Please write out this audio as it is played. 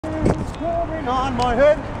Pouring on my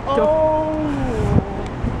head. Oh.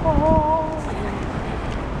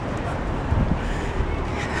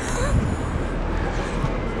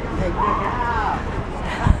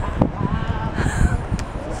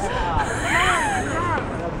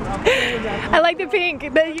 I like the pink.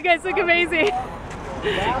 You guys look amazing.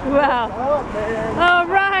 Wow. All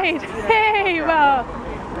right. Hey, wow.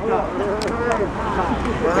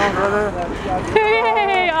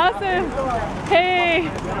 Hey, awesome. Hey.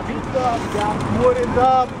 What is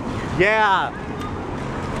up? Yeah.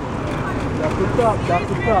 That's what's up. That's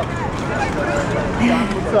what's up.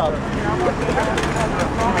 That's what's up.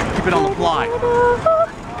 Keep it on the fly.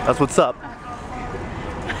 That's what's up.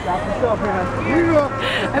 That's what's up, man.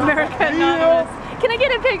 America Anonymous. Can I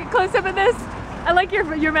get a big close-up of this? I like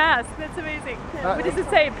your mask. That's amazing. What does it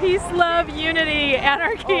say? Peace, love, unity,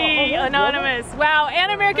 anarchy, anonymous. Wow,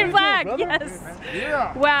 and American flag. Yes.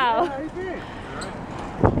 Wow.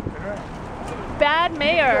 Bad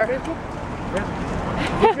mayor.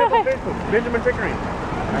 Benjamin Pickering.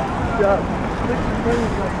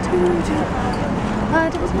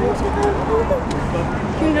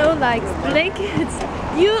 You know, like blankets.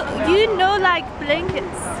 You know, like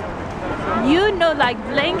blankets. You know, like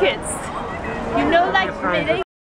blankets. You know, like blankets.